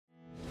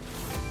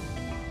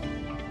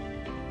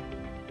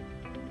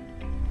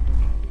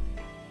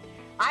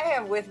I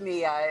have with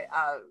me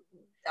a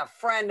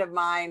friend of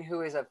mine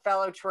who is a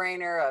fellow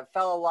trainer, a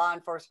fellow law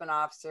enforcement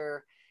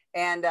officer,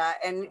 and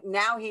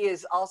now he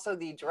is also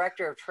the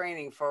director of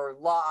training for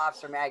Law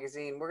Officer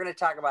Magazine. We're going to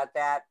talk about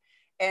that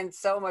and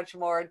so much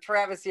more.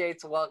 Travis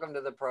Yates, welcome to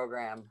the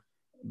program.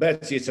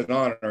 Betsy, it's an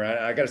honor.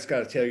 I just got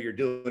to tell you, you're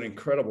doing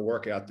incredible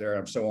work out there.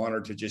 I'm so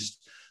honored to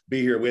just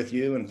be here with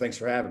you, and thanks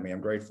for having me. I'm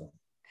grateful.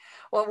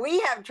 Well, we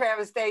have,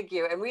 Travis, thank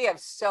you. And we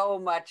have so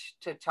much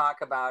to talk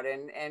about.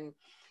 And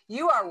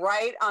you are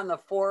right on the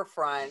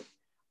forefront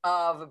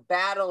of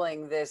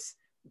battling this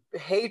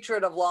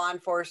hatred of law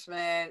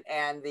enforcement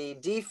and the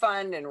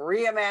defund and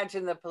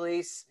reimagine the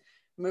police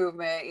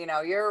movement. You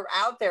know, you're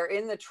out there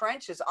in the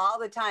trenches all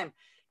the time.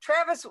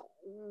 Travis,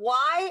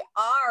 why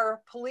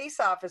are police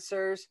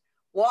officers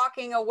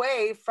walking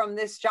away from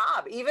this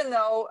job, even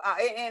though,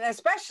 and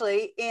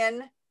especially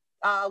in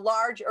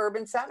large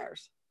urban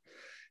centers?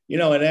 You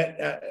know, and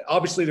that,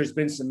 obviously there's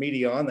been some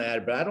media on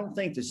that, but I don't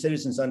think the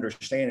citizens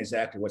understand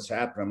exactly what's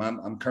happening.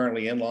 I'm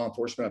currently in law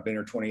enforcement. I've been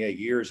here 28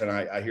 years, and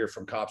I hear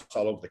from cops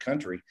all over the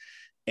country.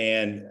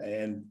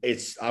 And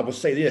I will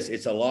say this,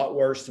 it's a lot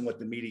worse than what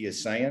the media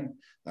is saying.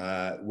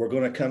 We're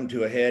going to come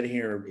to a head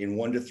here in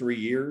 1 to 3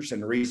 years.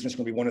 And the reason it's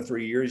going to be 1 to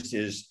 3 years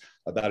is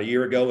about a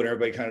year ago when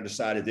everybody kind of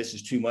decided this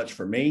is too much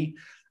for me.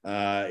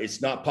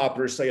 It's not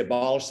popular to say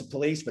abolish the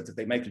police, but that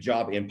they make the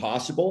job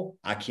impossible.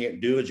 I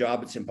can't do a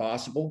job that's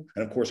impossible.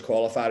 And of course,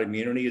 qualified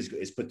immunity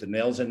is put the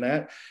nails in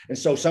that. And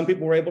so some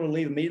people were able to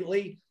leave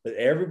immediately, but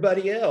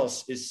everybody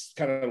else is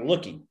kind of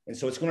looking. And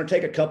so it's going to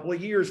take a couple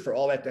of years for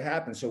all that to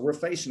happen. So we're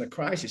facing a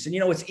crisis. And, you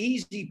know, it's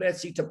easy,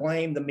 Betsy, to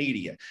blame the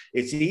media.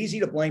 It's easy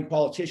to blame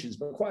politicians.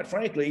 But quite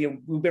frankly,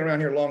 and we've been around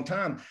here a long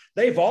time,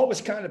 they've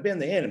always kind of been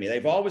the enemy.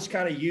 They've always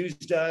kind of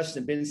used us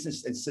and been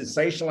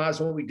sensationalized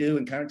what we do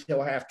and kind of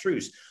tell half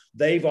truths.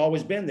 They've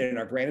always been there.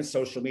 Now, granted,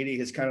 social media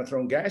has kind of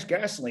thrown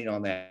gasoline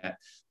on that.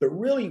 But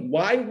really,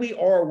 why we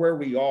are where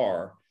we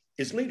are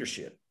is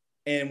leadership.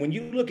 And when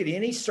you look at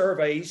any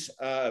surveys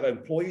of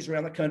employees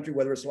around the country,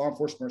 whether it's law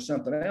enforcement or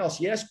something else,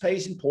 yes, pay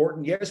is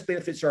important. Yes,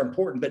 benefits are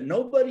important, but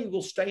nobody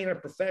will stay in a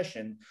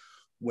profession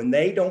when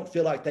they don't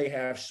feel like they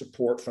have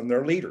support from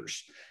their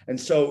leaders. And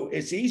so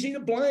it's easy to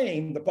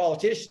blame the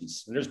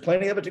politicians, and there's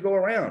plenty of it to go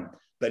around,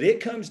 but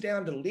it comes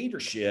down to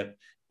leadership.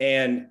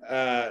 And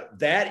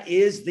that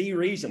is the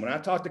reason when I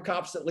talk to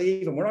cops that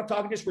leave, and we're not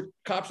talking just for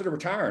cops that are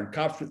retiring,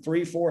 cops with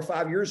 3, 4,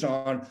 5 years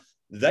on,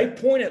 they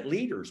point at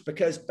leaders.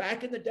 Because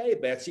back in the day,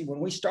 Betsy,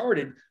 when we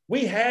started,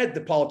 we had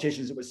the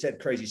politicians that would say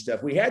crazy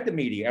stuff. We had the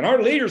media, and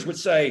our leaders would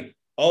say,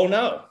 oh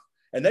no,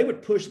 and they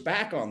would push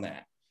back on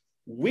that.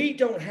 We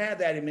don't have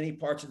that in many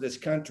parts of this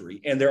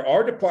country. And there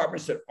are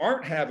departments that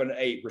aren't having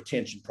a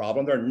retention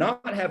problem. They're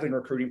not having a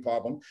recruiting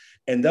problem.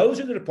 And those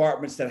are the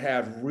departments that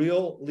have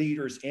real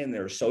leaders in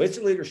there. So it's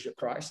a leadership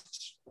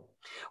crisis.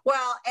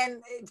 Well,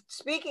 and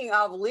speaking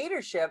of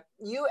leadership,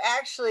 you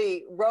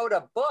actually wrote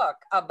a book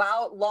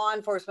about law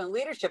enforcement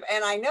leadership.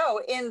 And I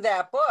know in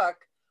that book,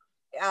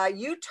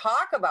 you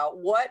talk about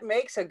what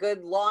makes a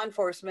good law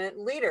enforcement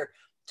leader.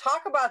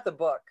 Talk about the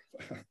book.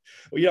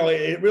 Well, you know,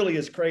 it really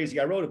is crazy.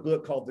 I wrote a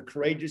book called The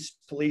Courageous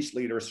Police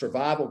Leader, a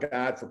survival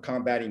guide for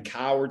combating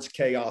cowards,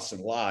 chaos,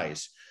 and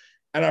lies.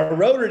 And I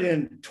wrote it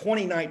in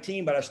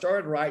 2019, but I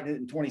started writing it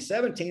in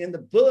 2017. And the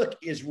book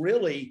is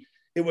really,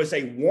 it was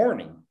a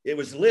warning. It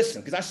was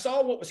listen, because I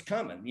saw what was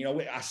coming. You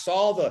know, I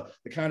saw the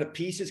kind of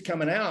pieces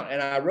coming out.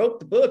 And I wrote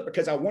the book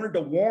because I wanted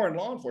to warn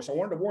law enforcement. I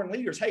wanted to warn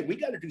leaders, hey, we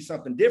got to do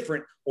something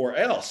different or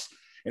else.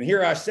 And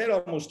here I said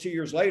almost 2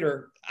 years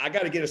later, I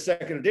got to get a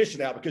second edition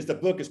out because the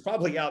book is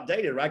probably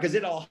outdated, right? Because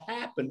it all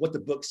happened what the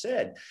book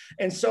said.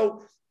 And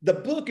so the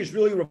book is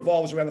really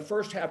revolves around the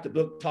first half. The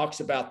book talks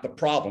about the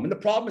problem. And the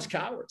problem is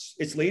cowards.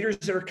 It's leaders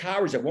that are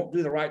cowards that won't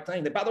do the right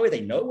thing. By the way, they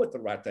know what the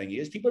right thing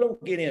is. People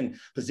don't get in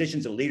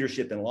positions of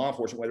leadership in law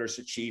enforcement, whether it's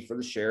the chief or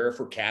the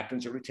sheriff or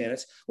captains or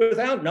lieutenants,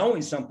 without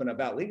knowing something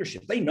about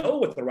leadership. They know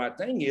what the right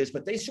thing is,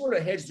 but they sort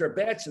of hedge their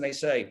bets and they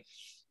say,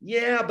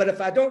 yeah, but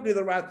if I don't do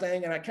the right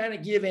thing and I kind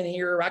of give in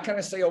here, I kind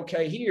of say,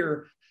 okay,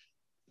 here,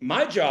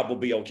 my job will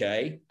be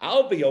okay.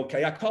 I'll be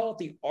okay. I call it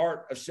the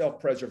art of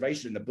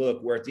self-preservation in the book,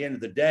 where at the end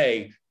of the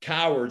day,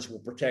 cowards will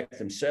protect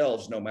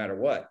themselves no matter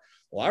what.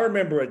 Well, I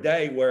remember a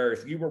day where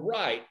if you were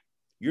right,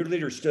 your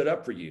leader stood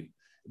up for you.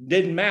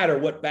 Didn't matter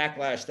what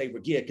backlash they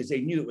would get because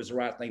they knew it was the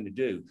right thing to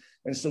do.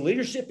 And so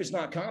leadership is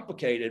not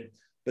complicated,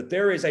 but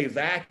there is a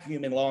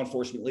vacuum in law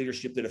enforcement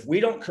leadership that if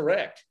we don't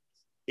correct,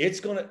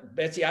 it's going to,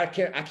 Betsy,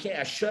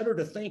 I shudder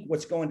to think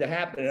what's going to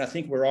happen. And I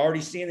think we're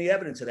already seeing the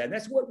evidence of that. And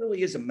that's what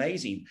really is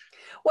amazing.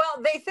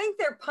 Well, they think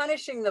they're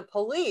punishing the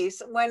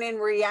police when in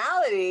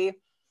reality,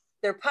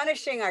 they're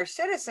punishing our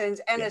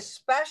citizens, and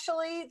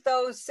especially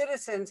those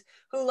citizens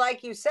who,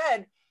 like you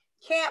said,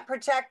 can't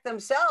protect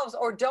themselves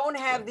or don't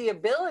have the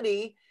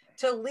ability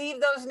to leave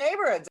those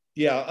neighborhoods.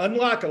 Yeah,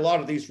 unlike a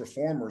lot of these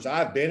reformers,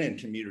 I've been in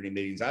community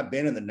meetings, I've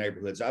been in the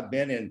neighborhoods, I've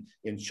been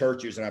in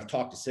churches, and I've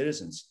talked to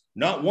citizens.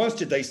 Not once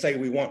did they say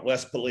we want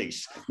less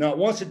police. Not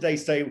once did they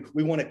say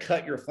we want to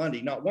cut your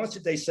funding. Not once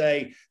did they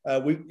say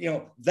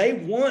they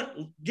want,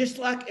 just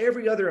like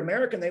every other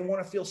American, they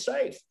want to feel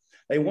safe.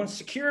 They want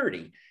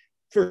security.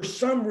 For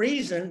some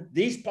reason,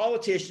 these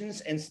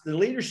politicians and the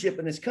leadership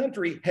in this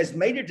country has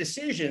made a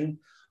decision.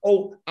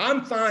 Oh,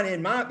 I'm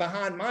fine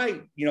behind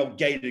my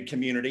gated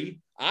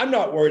community. I'm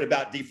not worried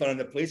about defunding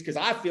the police because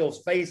I feel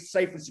safe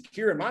and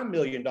secure in my $1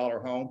 million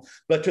home.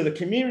 But to the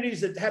communities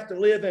that have to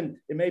live in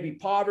maybe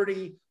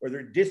poverty, or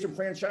they're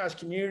disenfranchised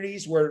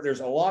communities where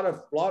there's a lot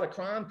of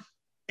crime,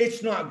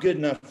 it's not good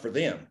enough for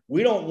them.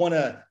 We don't want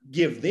to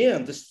give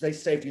them the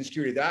safety and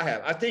security that I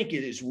have. I think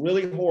it is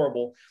really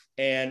horrible.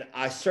 And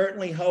I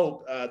certainly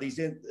hope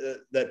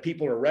that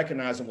people are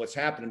recognizing what's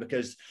happening,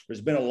 because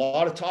there's been a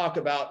lot of talk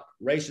about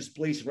racist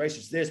police,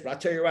 racist this. But I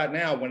tell you right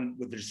now, when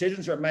the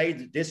decisions are made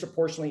that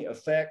disproportionately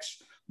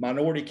affects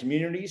minority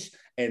communities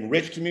and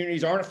rich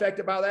communities aren't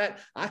affected by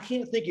that, I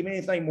can't think of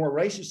anything more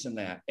racist than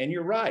that. And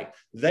you're right.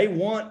 They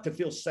want to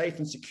feel safe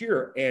and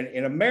secure. And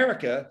in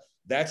America,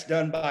 that's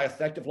done by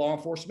effective law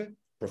enforcement,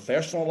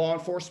 professional law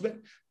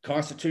enforcement,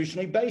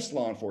 constitutionally based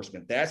law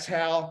enforcement. That's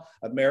how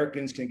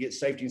Americans can get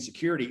safety and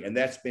security, and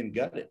that's been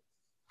gutted.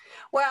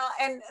 Well,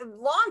 and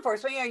law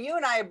enforcement, you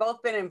and I have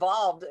both been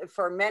involved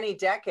for many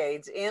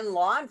decades in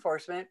law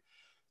enforcement.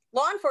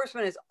 Law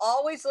enforcement is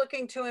always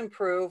looking to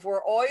improve.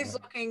 We're always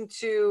looking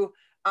to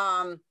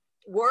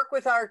work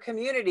with our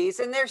communities.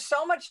 And there's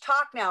so much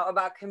talk now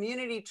about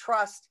community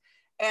trust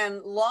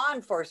and law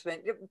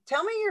enforcement.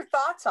 Tell me your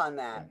thoughts on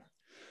that.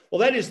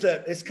 Well,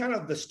 it's kind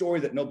of the story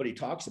that nobody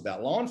talks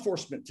about. Law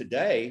enforcement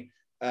today,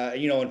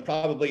 and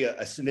probably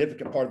a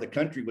significant part of the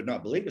country would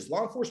not believe this.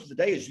 Law enforcement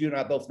today, as you and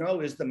I both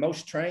know, is the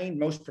most trained,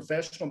 most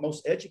professional,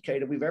 most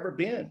educated we've ever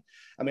been.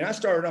 I mean, I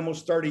started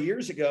almost 30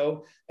 years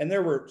ago, and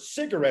there were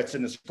cigarettes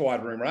in the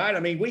squad room, right?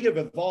 I mean, we have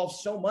evolved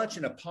so much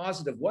in a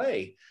positive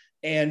way.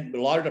 And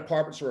a lot of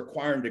departments are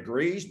requiring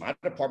degrees. My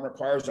department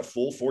requires a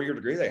full 4-year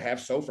degree. They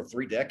have so for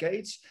 3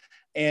 decades.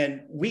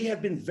 And we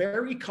have been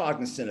very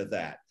cognizant of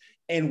that.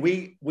 And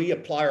we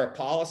apply our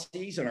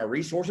policies and our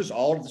resources,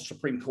 all to the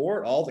Supreme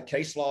Court, all the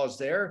case laws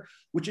there,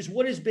 which is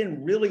what has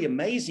been really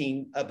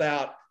amazing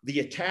about the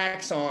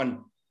attacks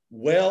on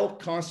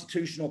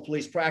constitutional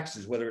police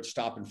practices, whether it's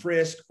stop and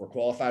frisk or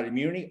qualified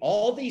immunity,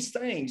 all these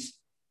things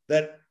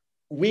that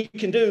we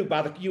can do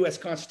by the U.S.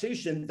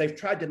 Constitution. They've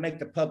tried to make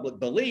the public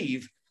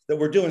believe that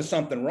we're doing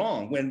something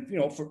wrong when,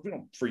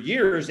 for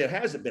years, it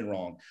hasn't been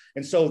wrong.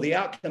 And so the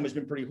outcome has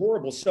been pretty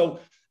horrible. So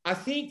I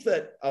think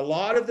that a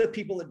lot of the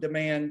people that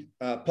demand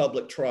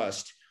public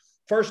trust,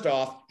 first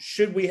off,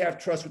 should we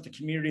have trust with the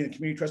community and the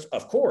community trust?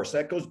 Of course,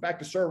 that goes back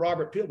to Sir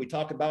Robert Peel. We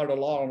talk about it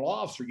a lot on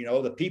Law Officer,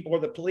 the people are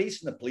the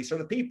police and the police are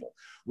the people.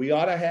 We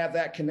ought to have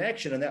that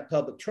connection and that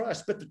public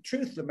trust. But the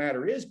truth of the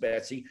matter is,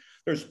 Betsy,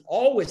 there's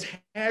always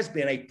has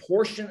been a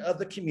portion of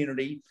the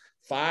community,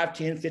 5,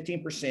 10,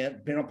 15%,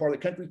 depending on part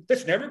of the country,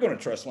 that's never going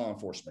to trust law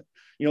enforcement.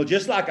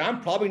 Just like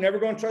I'm probably never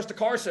going to trust a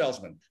car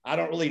salesman. I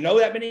don't really know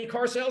that many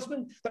car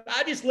salesmen, but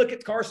I just look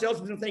at car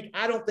salesmen and think,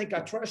 I don't think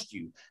I trust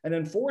you. And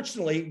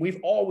unfortunately, we've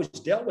always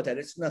dealt with that.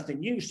 It's nothing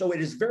new. So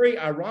it is very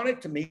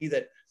ironic to me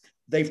that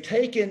they've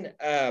taken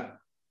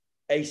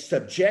a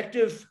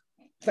subjective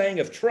thing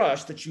of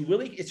trust that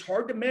it's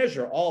hard to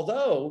measure.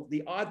 Although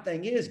the odd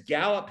thing is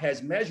Gallup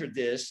has measured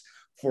this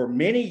for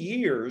many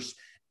years.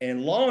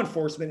 And law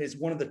enforcement is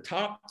one of the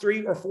top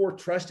 3 or 4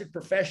 trusted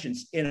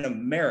professions in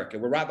America.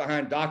 We're right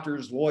behind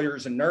doctors,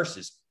 lawyers, and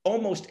nurses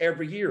almost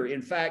every year.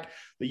 In fact,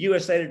 the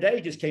USA Today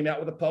just came out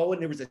with a poll,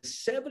 and there was a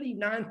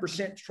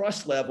 79%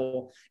 trust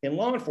level in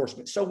law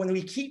enforcement. So when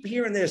we keep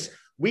hearing this,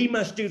 we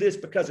must do this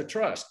because of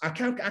trust, I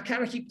kind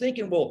of keep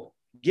thinking, well,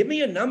 give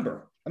me a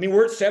number. I mean,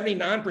 we're at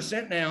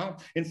 79% now.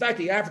 In fact,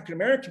 the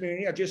African-American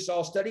community, I just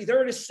saw a study,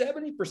 they're at a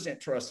 70%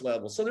 trust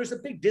level. So there's a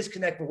big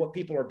disconnect with what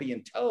people are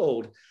being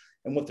told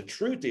and what the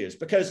truth is,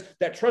 because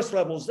that trust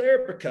level is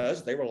there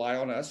because they rely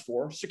on us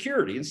for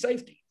security and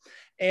safety.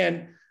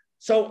 And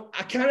so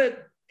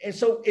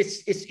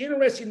it's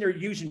interesting they're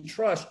using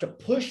trust to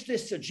push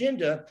this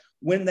agenda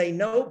when they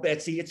know,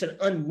 Betsy, it's an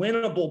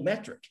unwinnable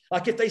metric.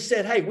 Like if they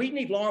said, hey, we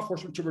need law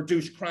enforcement to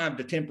reduce crime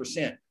to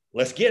 10%,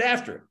 let's get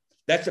after it.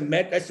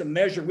 That's a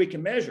measure we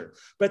can measure.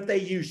 But they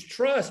use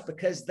trust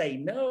because they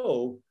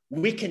know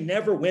we can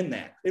never win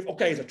that. If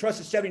the trust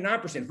is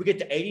 79%, if we get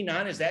to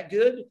 89, is that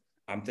good?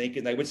 I'm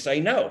thinking they would say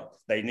no,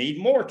 they need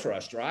more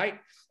trust, right?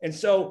 And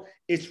so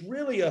it's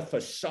really a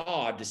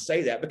facade to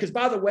say that, because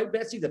by the way,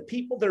 Betsy, the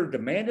people that are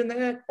demanding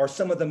that are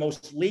some of the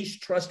most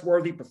least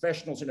trustworthy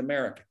professionals in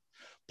America.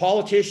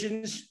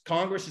 Politicians,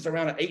 Congress is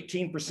around an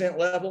 18%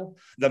 level.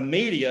 The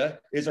media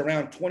is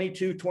around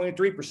 22,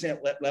 23%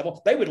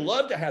 level. They would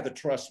love to have the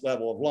trust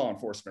level of law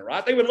enforcement,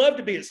 right? They would love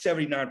to be at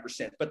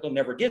 79%, but they'll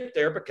never get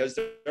there because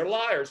they're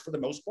liars for the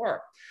most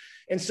part.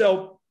 And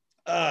so,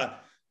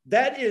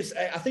 that is,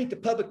 I think the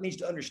public needs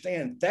to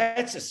understand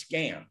that's a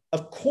scam.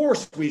 Of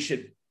course, we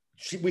should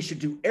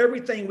do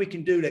everything we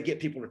can do to get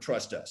people to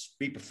trust us,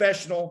 be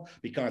professional,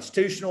 be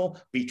constitutional,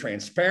 be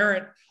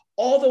transparent,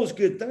 all those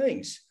good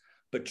things.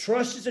 But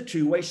trust is a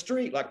two-way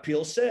street. Like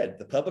Peel said,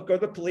 the public are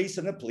the police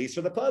and the police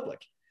are the public.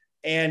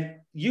 And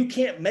you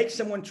can't make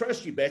someone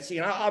trust you, Betsy.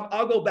 And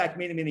I'll go back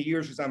many, many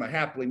years because I'm a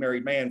happily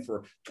married man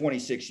for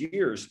 26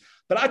 years.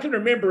 But I can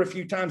remember a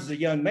few times as a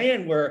young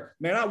man where,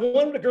 man, I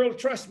wanted a girl to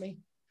trust me,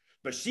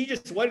 but she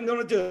just wasn't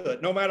going to do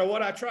it no matter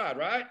what I tried,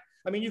 right?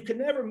 I mean, you can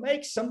never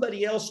make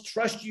somebody else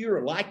trust you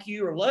or like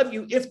you or love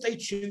you if they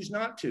choose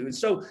not to. And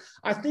so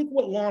I think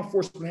what law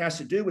enforcement has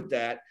to do with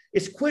that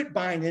is quit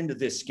buying into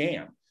this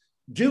scam.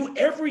 Do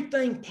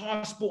everything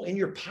possible in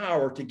your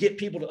power to get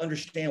people to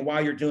understand why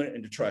you're doing it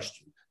and to trust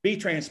you. Be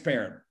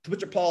transparent,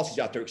 put your policies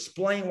out there,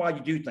 explain why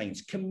you do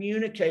things,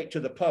 communicate to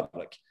the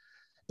public.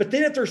 But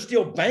then if they're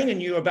still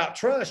banging you about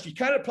trust, you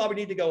kind of probably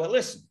need to go, well,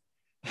 listen,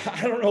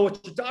 I don't know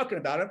what you're talking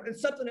about. And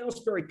something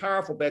else very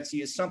powerful,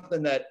 Betsy, is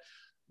something that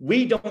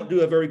we don't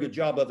do a very good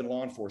job of in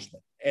law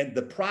enforcement. And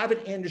the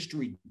private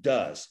industry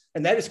does,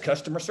 and that is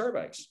customer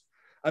surveys.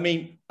 I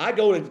mean, I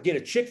go to get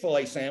a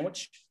Chick-fil-A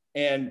sandwich,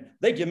 and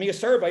they give me a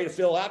survey to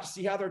fill out to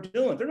see how they're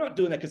doing. They're not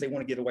doing that because they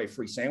want to give away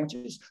free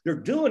sandwiches. They're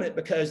doing it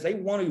because they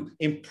want to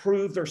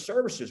improve their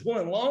services. Well,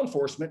 in law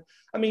enforcement,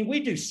 I mean, we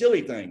do silly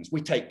things. We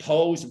take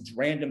polls of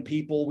random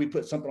people. We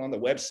put something on the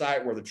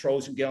website where the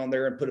trolls can get on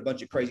there and put a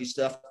bunch of crazy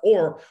stuff.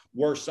 Or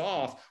worse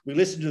off, we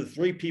listen to the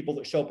 3 people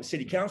that show up at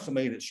city council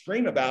meeting that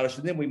scream about us,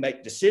 and then we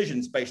make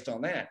decisions based on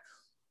that.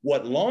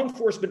 What law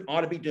enforcement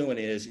ought to be doing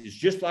is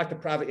just like the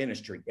private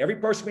industry. Every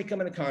person we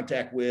come into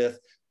contact with,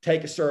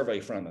 take a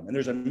survey from them. And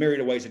there's a myriad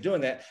of ways of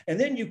doing that. And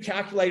then you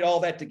calculate all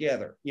that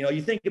together. You know,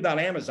 you think about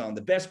Amazon,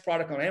 the best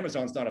product on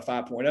Amazon is not a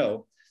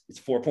 5.0, it's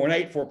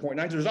 4.8,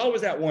 4.9. There's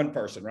always that one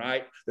person,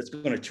 right, that's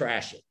going to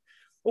trash it.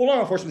 Well,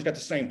 law enforcement's got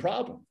the same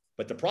problem.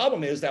 But the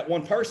problem is that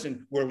one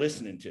person we're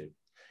listening to,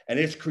 and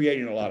it's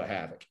creating a lot of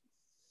havoc.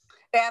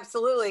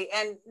 Absolutely.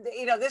 And,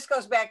 you know, this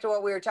goes back to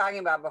what we were talking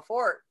about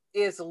before,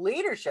 is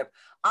leadership.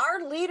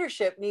 Our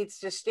leadership needs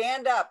to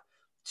stand up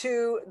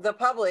to the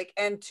public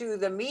and to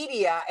the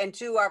media and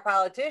to our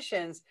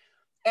politicians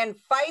and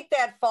fight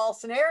that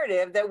false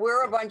narrative that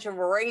we're a bunch of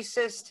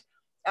racist,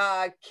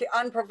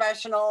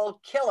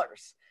 unprofessional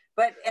killers.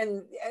 But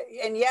and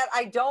yet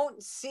I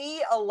don't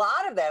see a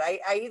lot of that.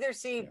 I either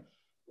see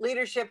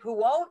leadership who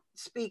won't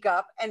speak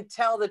up and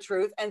tell the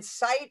truth and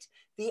cite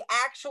the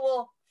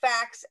actual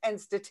facts and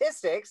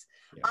statistics,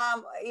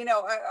 you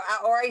know,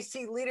 or I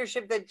see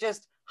leadership that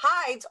just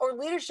hides, or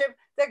leadership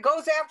that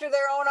goes after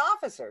their own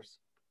officers.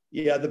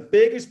 Yeah, the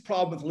biggest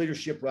problem with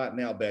leadership right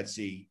now,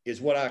 Betsy,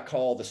 is what I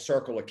call the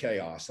circle of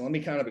chaos. And let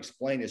me kind of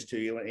explain this to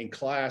you. In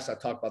class, I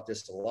talk about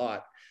this a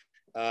lot.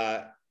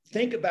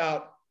 Think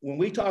about when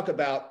we talk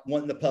about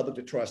wanting the public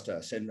to trust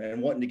us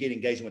and wanting to get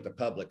engagement with the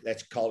public,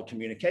 that's called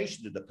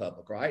communication to the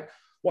public, right?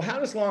 Well, how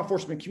does law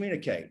enforcement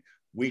communicate?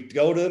 We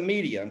go to the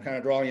media. I'm kind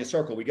of drawing a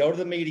circle. We go to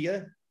the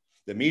media.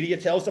 The media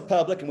tells the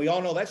public, and we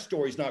all know that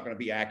story is not going to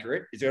be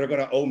accurate. Is they're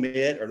going to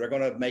omit, or they're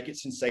going to make it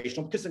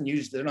sensational because the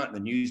news, they're not in the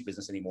news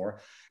business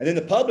anymore. And then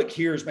the public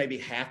hears maybe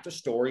half the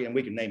story, and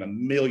we can name a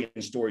million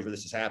stories where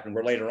this has happened,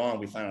 where later on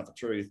we find out the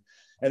truth.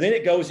 And then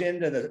it goes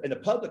into and the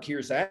public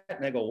hears that,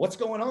 and they go, what's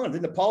going on?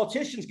 Then the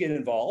politicians get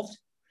involved,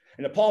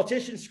 and the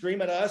politicians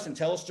scream at us and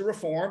tell us to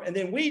reform. And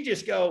then we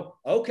just go,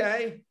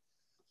 okay.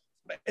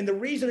 And the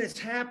reason it's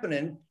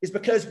happening is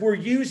because we're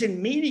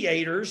using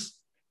mediators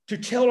to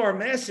tell our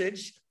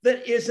message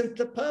that isn't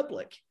the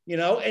public, you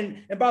know,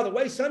 and by the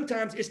way,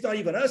 sometimes it's not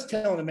even us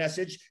telling the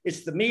message,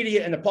 it's the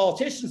media and the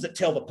politicians that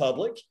tell the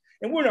public,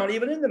 and we're not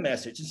even in the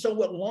message. And so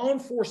what law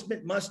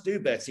enforcement must do,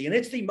 Betsy, and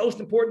it's the most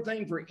important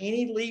thing for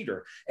any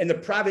leader, and the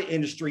private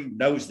industry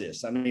knows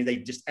this. I mean, they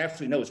just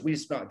absolutely know this. We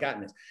just not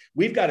gotten this.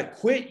 We've got to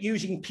quit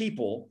using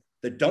people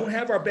that don't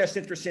have our best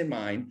interests in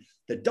mind,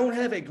 that don't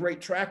have a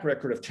great track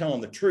record of telling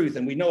the truth.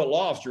 And we know at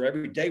Law Officer,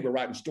 every day we're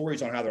writing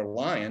stories on how they're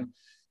lying.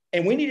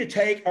 And we need to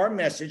take our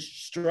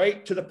message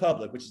straight to the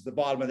public, which is the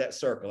bottom of that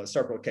circle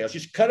of chaos.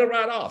 Just cut it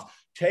right off.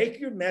 Take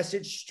your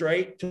message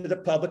straight to the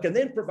public, and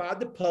then provide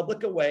the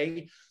public a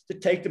way to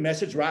take the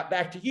message right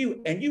back to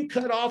you. And you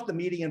cut off the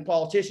media and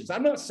politicians.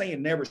 I'm not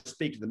saying never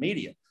speak to the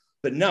media,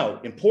 but no,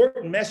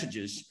 important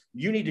messages,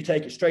 you need to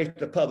take it straight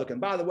to the public.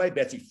 And by the way,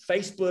 Betsy,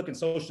 Facebook and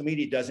social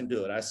media doesn't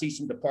do it. I see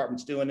some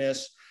departments doing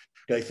this.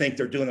 They think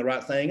they're doing the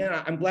right thing, and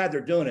I'm glad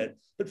they're doing it.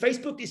 But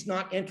Facebook is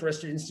not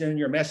interested in sending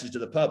your message to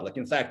the public.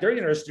 In fact, they're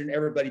interested in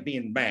everybody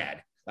being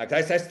mad. Like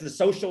that's the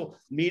social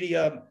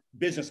media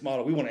business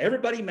model. We want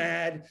everybody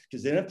mad,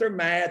 because then if they're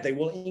mad, they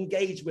will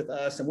engage with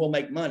us and we'll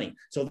make money.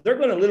 So they're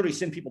going to literally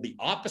send people the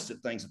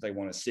opposite things that they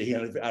want to see.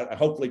 And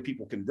hopefully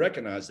people can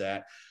recognize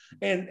that.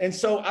 And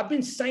so I've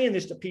been saying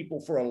this to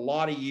people for a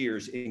lot of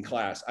years in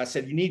class. I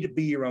said, you need to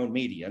be your own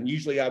media. And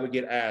usually I would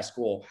get asked,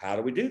 well, how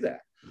do we do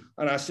that?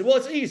 And I said, well,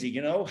 it's easy,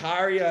 you know,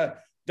 hire you.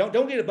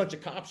 Don't get a bunch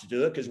of cops to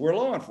do it, because we're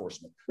law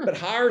enforcement, but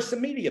hire some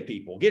media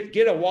people.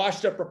 Get a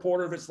washed up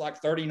reporter that's like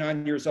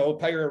 39 years old,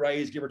 pay her a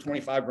raise, give her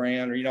 25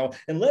 grand, or, you know,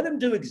 and let them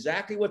do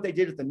exactly what they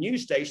did at the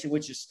news station,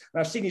 which is,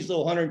 I've seen these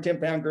little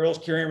 110-pound girls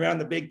carrying around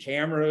the big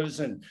cameras,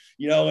 and,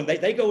 you know, and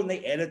they go and they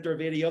edit their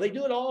video. They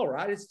do it all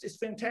right. It's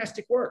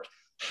fantastic work.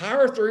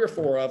 Hire 3 or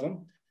 4 of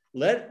them.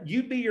 Let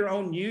you be your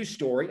own news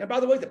story. And by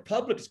the way, the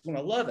public is going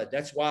to love it.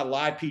 That's why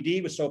Live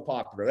PD was so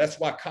popular. That's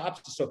why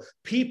Cops are so,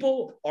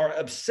 people are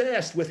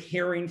obsessed with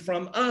hearing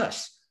from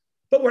us,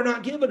 but we're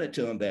not giving it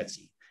to them,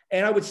 Betsy.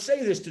 And I would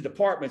say this to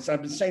departments,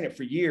 I've been saying it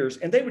for years,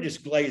 and they would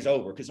just glaze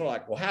over because they're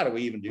like, well, how do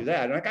we even do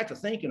that? And I got to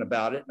thinking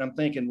about it, and I'm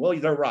thinking, well,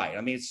 they're right.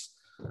 I mean, it's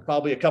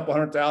probably a couple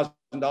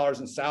 $100,000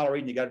 in salary,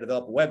 and you got to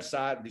develop a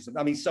website. And do some,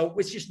 I mean, so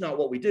it's just not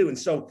what we do. And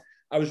so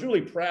I was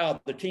really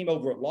proud. The team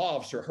over at Law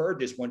Officer heard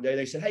this one day.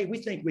 They said, hey, we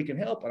think we can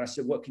help. And I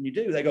said, what can you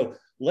do? They go,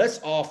 let's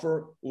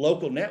offer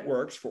local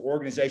networks for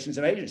organizations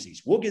and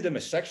agencies. We'll give them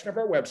a section of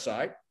our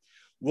website.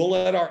 We'll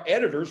let our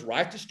editors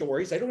write the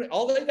stories. They don't,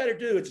 all they got to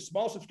do, it's a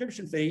small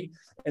subscription fee,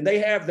 and they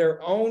have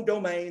their own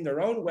domain,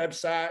 their own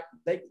website.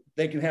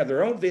 They can have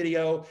their own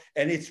video,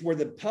 and it's where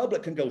the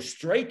public can go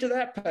straight to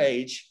that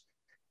page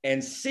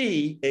and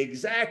see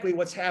exactly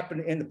what's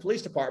happening in the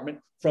police department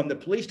from the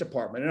police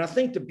department. And I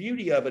think the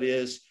beauty of it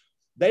is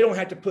they don't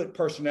have to put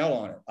personnel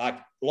on it. Like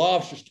Law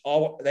Officers,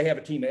 they have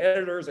a team of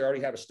editors, they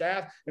already have a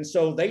staff. And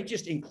so they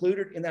just include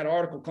it in that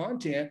article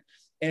content.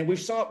 And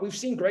we've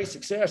seen great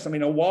success. I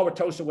mean, in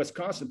Wauwatosa,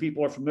 Wisconsin,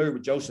 people are familiar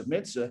with Joseph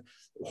Mensah,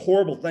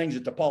 horrible things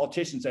that the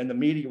politicians and the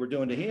media were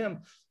doing to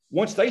him.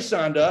 Once they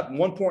signed up, and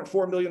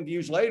 1.4 million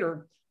views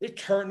later, it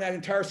turned that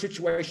entire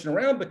situation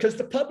around because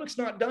the public's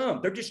not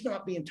dumb. They're just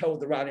not being told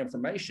the right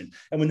information.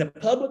 And when the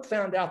public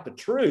found out the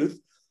truth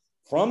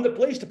from the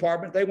police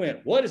department, they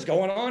went, what is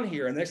going on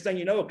here? And next thing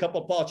you know, a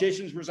couple of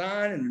politicians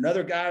resign and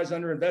another guy is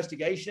under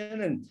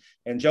investigation,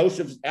 and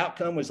Joseph's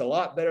outcome was a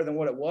lot better than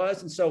what it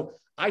was. And so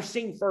I've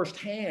seen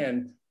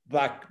firsthand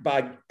by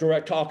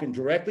talking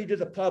directly to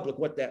the public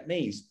what that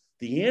means.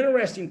 The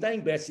interesting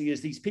thing, Betsy,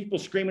 is these people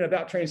screaming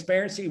about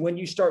transparency, when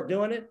you start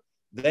doing it,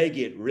 they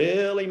get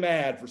really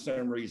mad for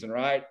some reason,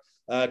 right?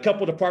 A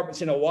couple of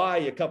departments in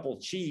Hawaii, a couple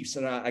of chiefs,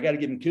 and I got to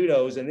give them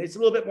kudos. And it's a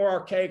little bit more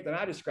archaic than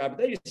I described,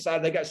 but they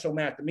decided they got so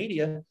mad at the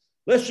media,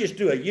 let's just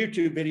do a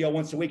YouTube video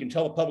once a week and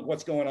tell the public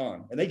what's going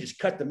on. And they just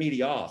cut the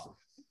media off.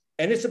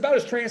 And it's about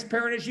as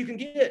transparent as you can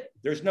get.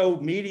 There's no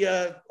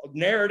media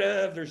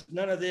narrative. There's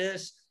none of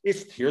this.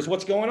 It's here's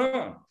what's going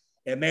on.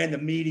 And man, the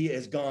media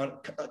has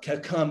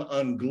come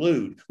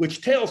unglued,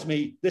 which tells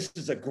me this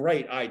is a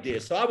great idea.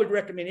 So I would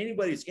recommend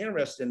anybody that's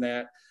interested in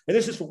that. And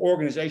this is for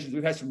organizations.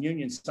 We've had some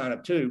unions sign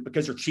up too,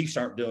 because their chiefs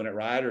aren't doing it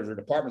right, or their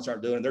departments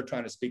aren't doing it. They're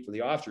trying to speak for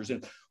the officers.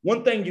 And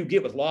one thing you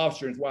get with law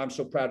officers, why I'm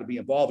so proud to be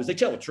involved, is they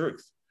tell the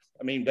truth.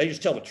 I mean, they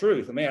just tell the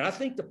truth. And man, I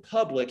think the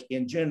public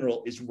in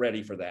general is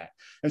ready for that.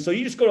 And so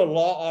you just go to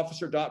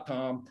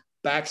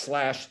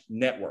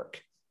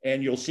lawofficer.com/network,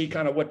 and you'll see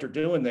kind of what they're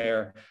doing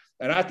there.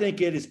 And I think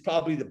it is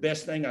probably the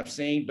best thing I've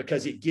seen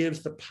because it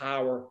gives the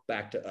power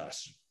back to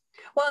us.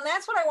 Well, and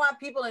that's what I want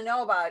people to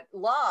know about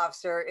Law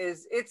Officer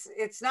is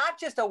it's not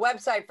just a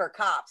website for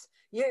cops.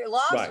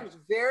 Law Officer is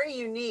very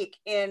unique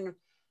in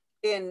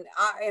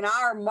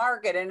our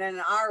market and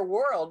in our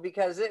world,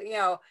 because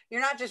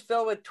you're not just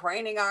filled with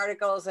training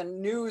articles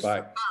and news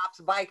for cops,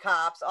 by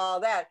cops,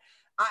 all that.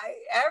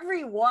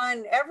 Every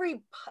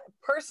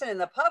person in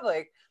the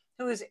public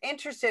who is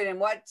interested in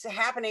what's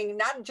happening,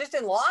 not just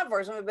in law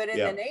enforcement, but in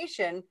the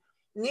nation,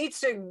 needs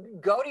to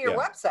go to your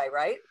website,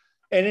 right?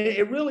 And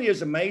it really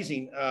is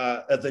amazing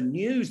the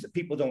news that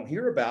people don't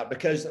hear about,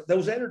 because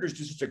those editors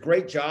do such a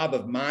great job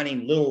of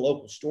mining little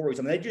local stories.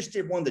 I mean, they just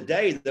did one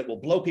today that will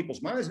blow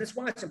people's minds. And that's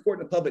why it's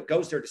important the public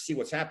goes there to see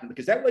what's happening,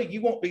 because that way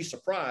you won't be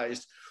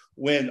surprised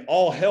when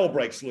all hell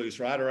breaks loose,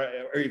 right?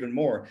 Or even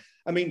more.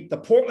 I mean, the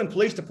Portland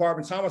Police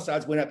Department's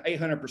homicides went up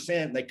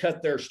 800%. And they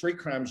cut their street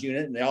crimes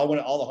unit, and all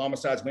the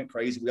homicides went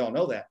crazy. We all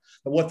know that.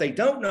 But what they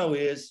don't know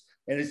is,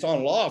 and it's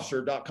on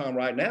lawofficer.com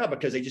right now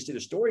because they just did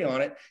a story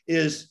on it,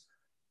 is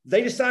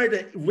they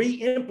decided to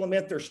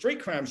re-implement their street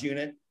crimes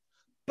unit,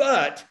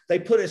 but they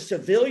put a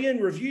civilian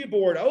review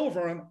board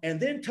over them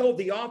and then told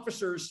the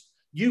officers,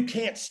 you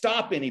can't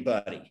stop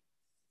anybody.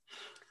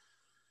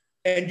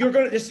 And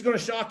this is going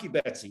to shock you,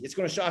 Betsy. It's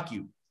going to shock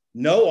you.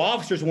 No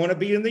officers want to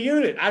be in the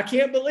unit. I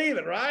can't believe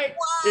it, right?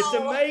 Wow. It's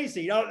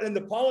amazing. And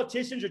the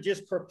politicians are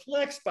just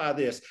perplexed by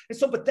this. And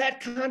so, but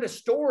that kind of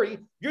story,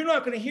 you're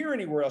not going to hear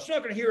anywhere else. You're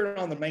not going to hear it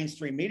on the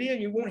mainstream media,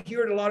 and you won't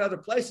hear it a lot of other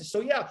places. So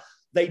yeah,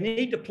 they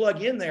need to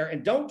plug in there,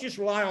 and don't just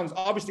rely on,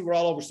 obviously we're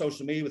all over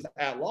social media with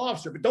 @Law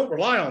Officer, but don't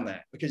rely on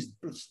that, because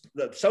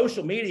the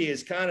social media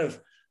is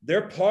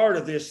they're part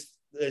of this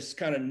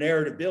kind of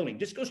narrative building.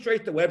 Just go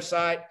straight to the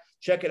website,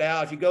 check it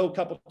out. If you go a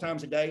couple of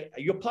times a day,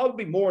 you'll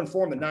probably be more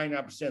informed than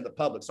 99% of the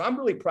public. So I'm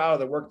really proud of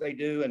the work they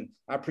do, and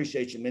I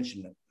appreciate you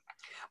mentioning it.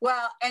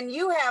 Well, and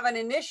you have an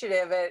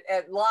initiative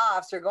at Law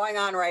Officer going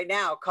on right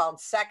now called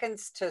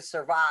Seconds to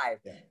Survive.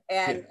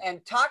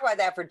 And talk about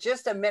that for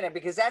just a minute,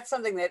 because that's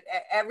something that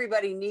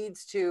everybody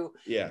needs to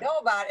know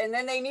about. And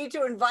then they need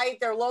to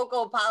invite their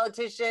local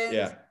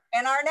politicians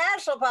and our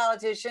national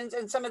politicians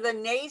and some of the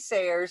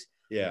naysayers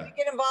Yeah.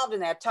 Get involved in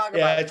that. Talk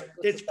about yeah,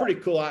 it's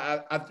pretty cool. I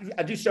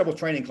do several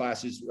training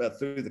classes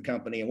through the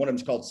company, and one of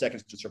them is called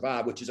Seconds to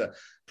Survive, which is a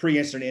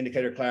pre-incident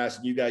indicator class.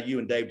 And you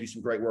and Dave do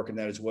some great work in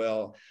that as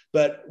well.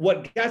 But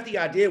what got the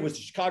idea was the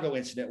Chicago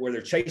incident where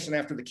they're chasing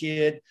after the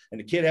kid, and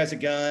the kid has a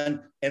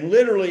gun, and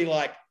literally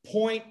like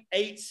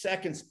 0.8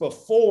 seconds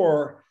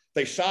before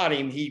they shot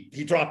him, he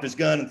dropped his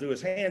gun and threw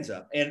his hands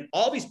up. And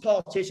all these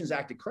politicians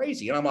acted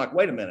crazy. And I'm like,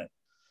 wait a minute.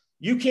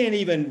 You can't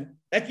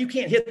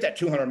hit that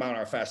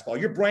 200-mile-an-hour fastball.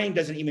 Your brain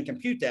doesn't even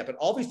compute that. But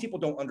all these people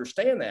don't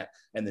understand that.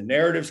 And the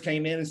narratives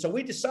came in. And so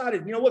we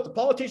decided, you know what, the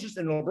politicians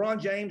and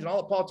LeBron James and all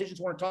the politicians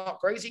want to talk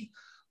crazy.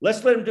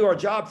 Let's let them do our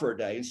job for a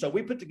day. And so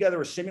we put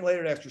together a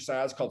simulated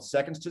exercise called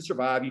Seconds to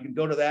Survive. You can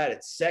go to that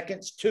at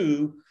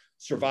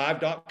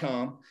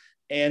secondstosurvive.com.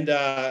 And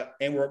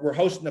we're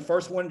hosting the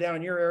first one down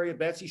in your area.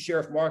 Betsy,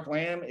 Sheriff Mark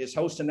Lamb is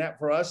hosting that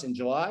for us in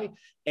July.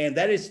 And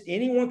that is,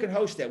 anyone can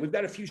host that. We've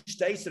got a few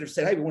states that have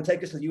said, hey, we want to take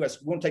this to the U.S.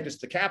 We want to take this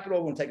to the Capitol.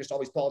 We want to take this to all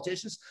these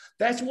politicians.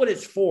 That's what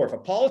it's for. If a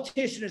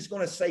politician is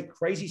going to say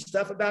crazy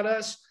stuff about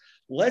us,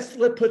 let's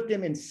put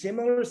them in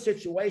similar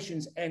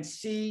situations and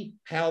see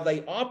how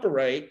they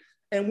operate.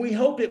 And we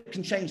hope it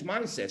can change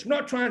mindsets. We're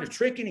not trying to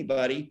trick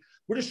anybody.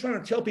 We're just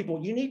trying to tell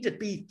people you need to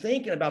be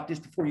thinking about this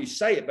before you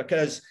say it,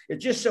 because it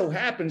just so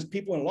happens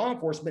people in law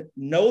enforcement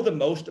know the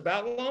most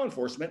about law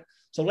enforcement.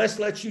 So let's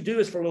let you do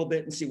this for a little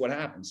bit and see what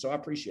happens. So I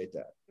appreciate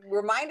that.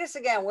 Remind us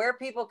again where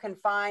people can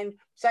find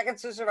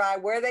Seconds to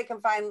Survive, where they can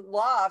find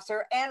Law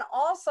Officer, and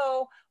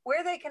also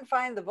where they can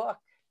find the book.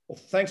 Well,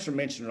 thanks for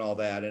mentioning all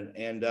that.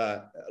 And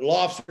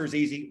Law Officer is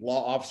easy,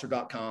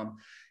 lawofficer.com.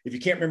 If you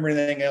can't remember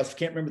anything else, you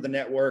can't remember the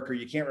network, or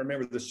you can't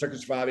remember the Seconds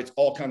to Survive, it's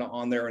all kind of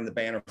on there in the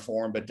banner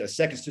form. But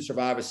Seconds to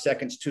Survive is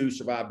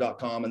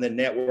secondstosurvive.com. And then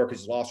network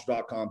is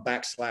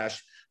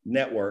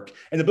lawofficer.com/network.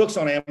 And the book's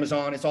on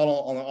Amazon. It's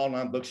all on the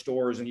online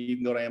bookstores, and you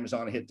can go to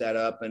Amazon and hit that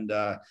up. And,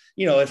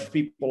 if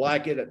people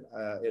like it,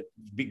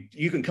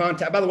 you can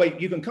contact, by the way,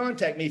 you can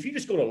contact me. If you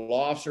just go to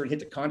Law Officer and hit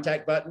the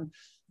contact button,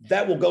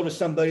 that will go to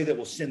somebody that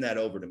will send that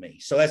over to me.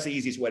 So that's the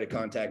easiest way to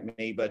contact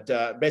me. But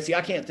Betsy,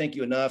 I can't thank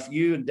you enough.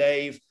 You and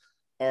Dave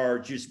are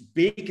just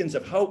beacons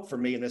of hope for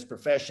me in this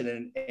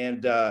profession.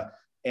 And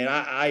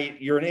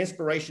you're an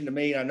inspiration to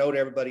me, and I know to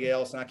everybody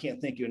else, and I can't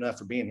thank you enough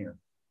for being here.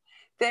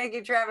 Thank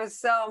you, Travis,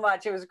 so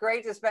much. It was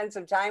great to spend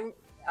some time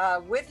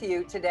with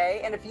you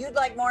today. And if you'd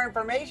like more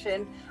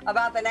information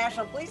about the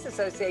National Police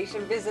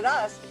Association, visit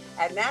us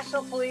at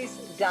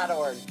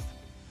nationalpolice.org.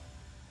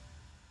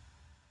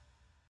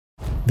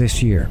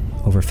 This year,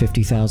 over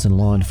 50,000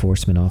 law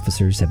enforcement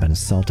officers have been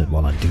assaulted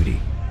while on duty.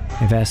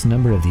 A vast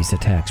number of these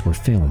attacks were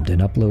filmed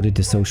and uploaded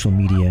to social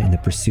media in the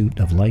pursuit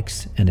of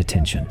likes and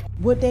attention.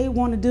 What they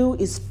want to do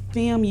is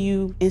film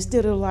you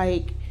instead of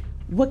like,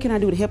 what can I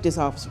do to help this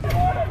officer?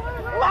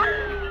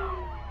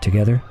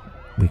 Together,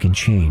 we can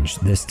change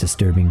this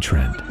disturbing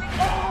trend.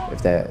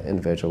 If that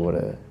individual would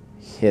have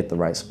hit the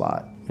right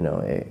spot,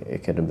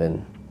 it could have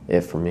been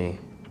it for me.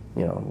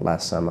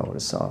 Last time I would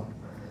have saw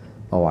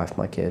my wife,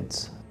 my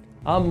kids.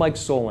 I'm Mike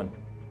Solon.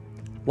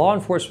 Law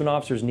enforcement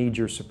officers need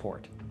your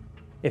support.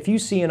 If you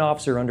see an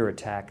officer under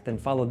attack, then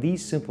follow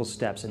these simple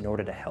steps in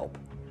order to help.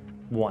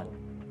 1.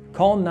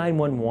 Call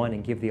 911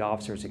 and give the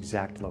officer's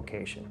exact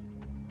location.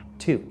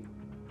 2.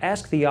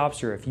 Ask the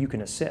officer if you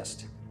can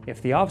assist.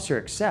 If the officer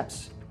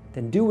accepts,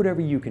 then do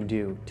whatever you can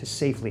do to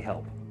safely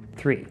help.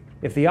 3.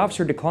 If the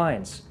officer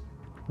declines,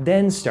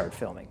 then start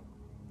filming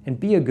and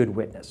be a good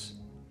witness.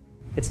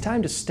 It's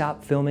time to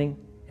stop filming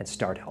and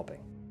start helping.